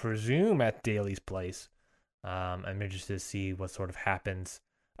 I presume at Daly's Place. I'm interested to see what sort of happens.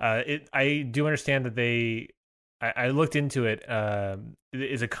 I do understand that I looked into it. It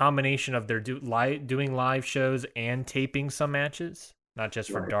is a combination of their doing live shows and taping some matches, not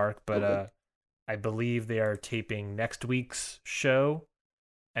just for Dark, but Okay. I believe they are taping next week's show,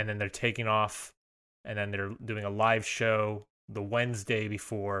 and then they're taking off, and then they're doing a live show the Wednesday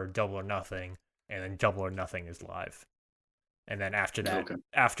before Double or Nothing, and then Double or Nothing is live, and then after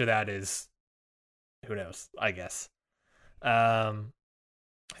that is who knows, I guess. I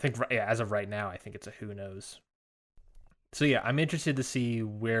think as of right now, I think it's a who knows. So yeah, I'm interested to see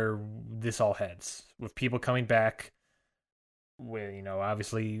where this all heads with people coming back. Where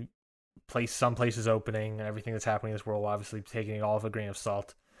obviously, some places opening and everything that's happening in this world, obviously taking it all with a grain of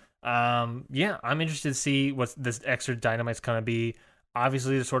salt. Yeah, I'm interested to see what this extra Dynamite's gonna be.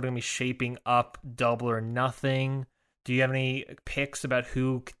 Obviously, they're sort of gonna be shaping up Double or Nothing. Do you have any picks about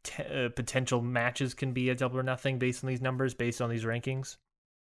who potential matches can be at Double or Nothing based on these numbers, based on these rankings?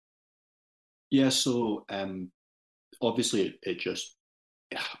 Yeah, so obviously it just,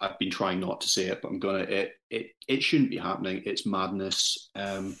 I've been trying not to say it, but I'm gonna. It shouldn't be happening. It's madness.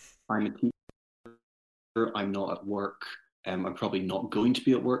 I'm a teacher. I'm not at work. I'm probably not going to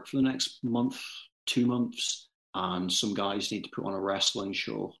be at work for the next month, 2 months, and some guys need to put on a wrestling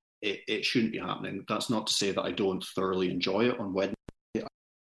show. It shouldn't be happening. That's not to say that I don't thoroughly enjoy it on Wednesday.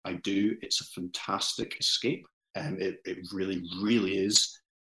 I do. It's a fantastic escape. It really, really is.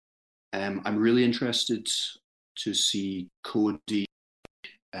 I'm really interested to see Cody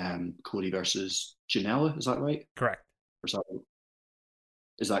versus Janela. Is that right? Correct. Or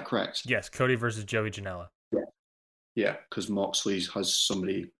is that correct? Yes, Cody versus Joey Janela. Yeah, because Moxley has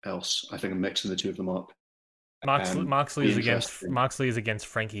somebody else. I think I'm mixing the two of them up. Moxley is against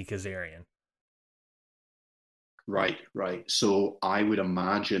Frankie Kazarian. Right. So I would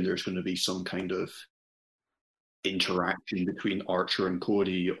imagine there's going to be some kind of interaction between Archer and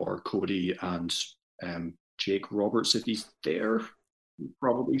Cody, or Cody and Jake Roberts if he's there.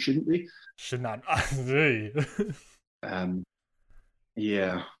 Probably shouldn't be. Should not.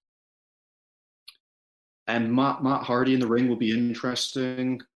 Yeah. And Matt Hardy in the ring will be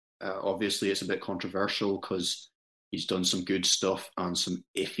interesting. Obviously, it's a bit controversial because he's done some good stuff and some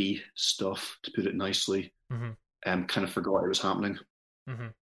iffy stuff, to put it nicely. Mm-hmm. Kind of forgot it was happening. Mm-hmm.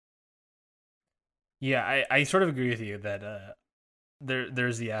 Yeah, I sort of agree with you that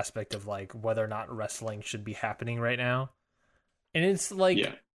there's the aspect of like whether or not wrestling should be happening right now, and it's like,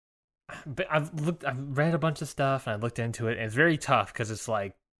 Yeah. But I've read a bunch of stuff and I looked into it, and it's very tough because it's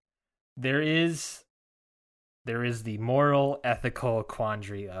like there is the moral, ethical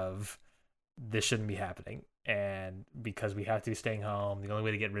quandary of this shouldn't be happening, and because we have to be staying home, the only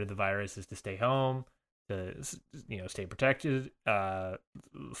way to get rid of the virus is to stay home, to stay protected,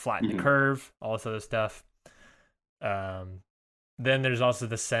 flatten the curve, all this other stuff. Then there's also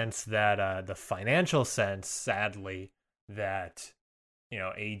the sense that the financial sense, sadly, that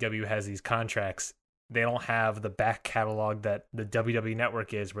AEW has these contracts. They don't have the back catalog that the WWE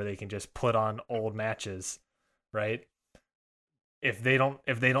Network is, where they can just put on old matches, right? If they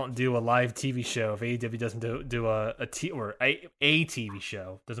don't do a live TV show, if AEW doesn't do a TV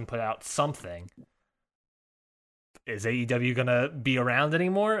show, doesn't put out something, is AEW gonna be around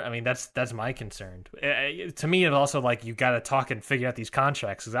anymore? I mean, that's my concern. To me, it's also like you got to talk and figure out these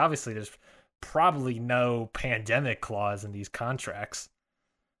contracts, because obviously there's probably no pandemic clause in these contracts.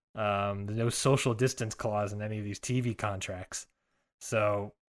 There's no social distance clause in any of these TV contracts.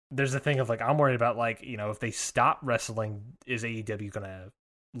 So there's a thing of like, I'm worried about like, if they stop wrestling, is AEW gonna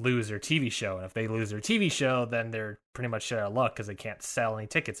lose their TV show? And if they lose their TV show, then they're pretty much shut out of luck because they can't sell any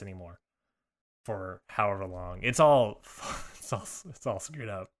tickets anymore for however long. It's all screwed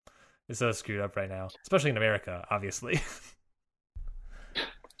up. It's so screwed up right now, especially in America, obviously.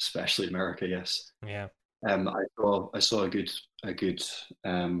 especially America. Yes. Yeah. I saw a good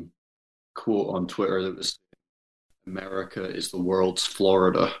quote on Twitter that was, "America is the world's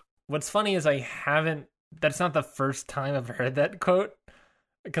Florida." What's funny is that's not the first time I've heard that quote,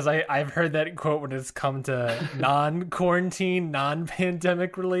 because I've heard that quote when it's come to non-quarantine,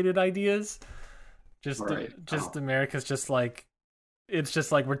 non-pandemic related ideas. Right. America's just like, it's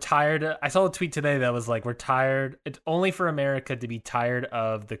just like we're tired. I saw a tweet today that was like, we're tired. It's only for America to be tired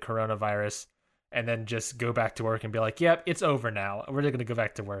of the coronavirus and then just go back to work and be like, yep, it's over now. We're just going to go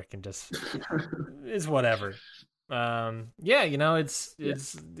back to work and just, it's whatever. Yeah, it's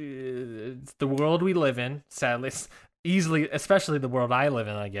the world we live in, sadly. It's easily, especially the world I live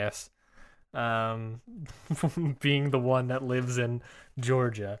in, I guess. Being the one that lives in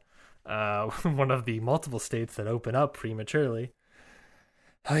Georgia, one of the multiple states that open up prematurely.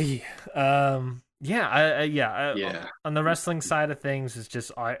 Yeah. On the wrestling side of things, it's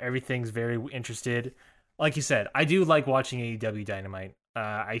just everything's very interested. Like you said, I do like watching AEW Dynamite.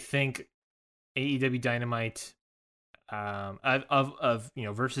 I think AEW Dynamite,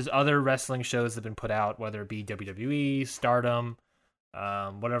 versus other wrestling shows that have been put out, whether it be WWE, Stardom,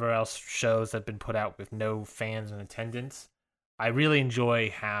 whatever else shows that have been put out with no fans in attendance. I really enjoy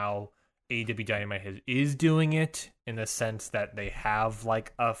how AEW Dynamite is doing it, in the sense that they have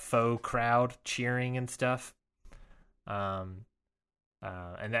like a faux crowd cheering and stuff. And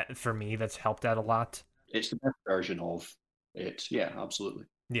that, for me, that's helped out a lot. It's the best version of it. Yeah, absolutely.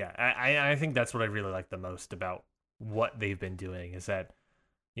 Yeah, I think that's what I really like the most about what they've been doing, is that,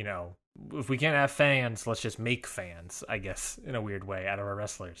 if we can't have fans, let's just make fans, I guess, in a weird way, out of our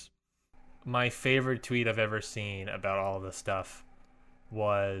wrestlers. My favorite tweet I've ever seen about all of this stuff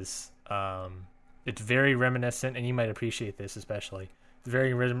was, it's very reminiscent, and you might appreciate this especially. It's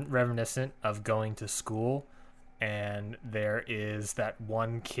very reminiscent of going to school, and there is that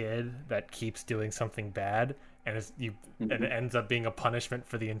one kid that keeps doing something bad, and and it ends up being a punishment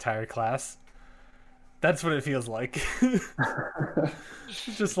for the entire class. That's what it feels like.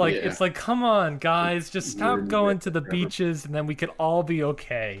 It's just like, It's like, come on, guys, just stop going to the beaches, and then we could all be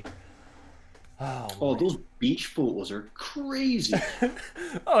okay. Oh, those beach photos are crazy.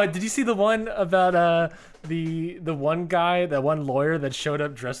 Oh, did you see the one about the one guy, that one lawyer that showed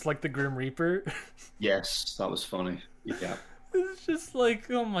up dressed like the Grim Reaper? Yes, that was funny. Yeah. It's just like,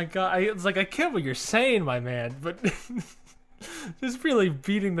 oh my god. It's like, I get what you're saying, my man, but just really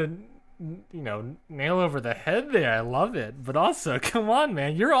beating the nail over the head there. I love it. But also, come on,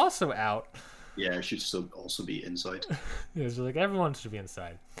 man, you're also out. Yeah, it should still also be inside. It's like, everyone should be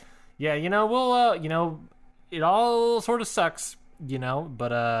inside. Yeah, we'll, it all sort of sucks,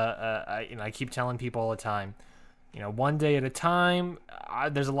 but I keep telling people all the time, one day at a time.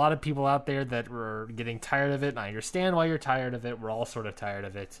 There's a lot of people out there that are getting tired of it, and I understand why you're tired of it. We're all sort of tired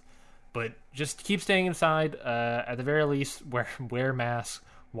of it, but just keep staying inside. At the very least, wear masks,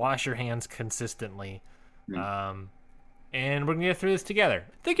 wash your hands consistently, and we're gonna get through this together.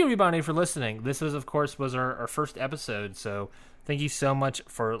 Thank you, everybody, for listening. This was our first episode, so thank you so much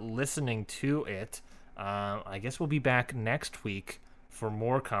for listening to it. I guess we'll be back next week for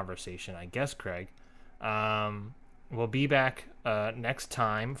more conversation, I guess, Craig. We'll be back next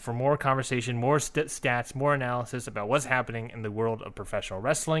time for more conversation, more stats, more analysis about what's happening in the world of professional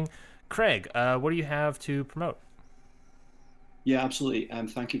wrestling. Craig, what do you have to promote? Yeah, absolutely.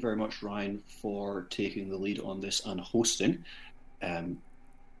 Thank you very much, Ryan, for taking the lead on this and hosting.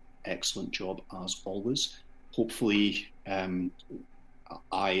 Excellent job, as always. Hopefully,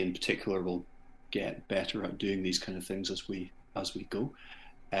 I in particular will get better at doing these kind of things as we go.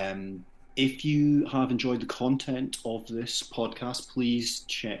 If you have enjoyed the content of this podcast, please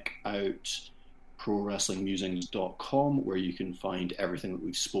check out prowrestlingmusings.com, where you can find everything that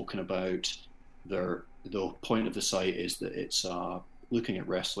we've spoken about. The point of the site is that it's looking at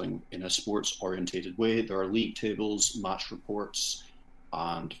wrestling in a sports-orientated way. There are league tables, match reports,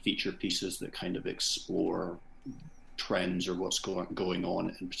 and feature pieces that kind of explore trends or what's going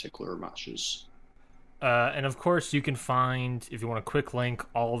on in particular matches. And of course, you can find, if you want a quick link,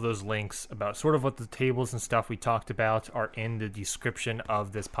 all of those links about sort of what the tables and stuff we talked about are in the description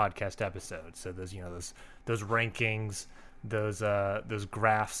of this podcast episode. So those rankings, those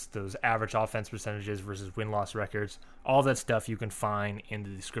graphs, those average offense percentages versus win-loss records, all that stuff you can find in the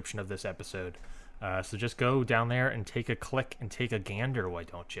description of this episode. So just go down there and take a click and take a gander, why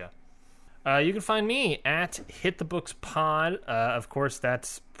don't you? You can find me at Hit the Books Pod. Of course,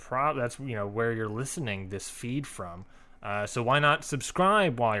 that's where you're listening this feed from. So why not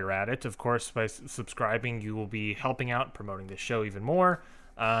subscribe while you're at it? Of course, by subscribing, you will be helping out, promoting this show even more,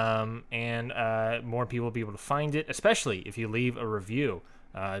 and more people will be able to find it. Especially if you leave a review.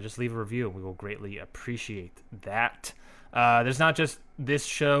 just leave a review. We will greatly appreciate that. There's not just this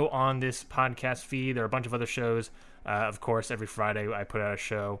show on this podcast feed. There are a bunch of other shows. Of course, every Friday I put out a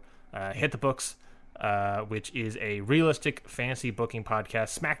show, Hit the Books, which is a realistic fantasy booking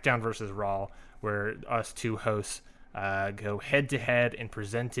podcast, SmackDown versus Raw, where us two hosts go head-to-head in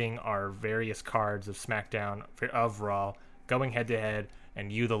presenting our various cards of SmackDown, of Raw, going head-to-head,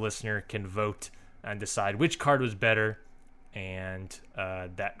 and you, the listener, can vote and decide which card was better, and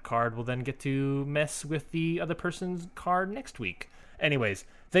that card will then get to mess with the other person's card next week. Anyways,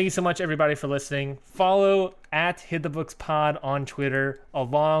 thank you so much, everybody, for listening. Follow at Hit the Books Pod on Twitter,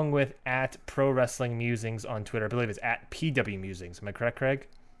 along with at Pro Wrestling Musings on Twitter. I believe it's at PW Musings. Am I correct, Craig?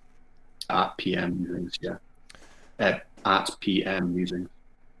 At PM Musings, yeah. At PM Musings.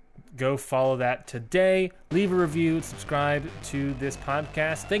 Go follow that today. Leave a review, subscribe to this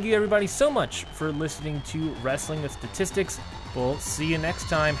podcast. Thank you, everybody, so much for listening to Wrestling with Statistics. We'll see you next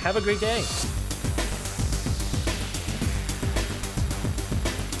time. Have a great day.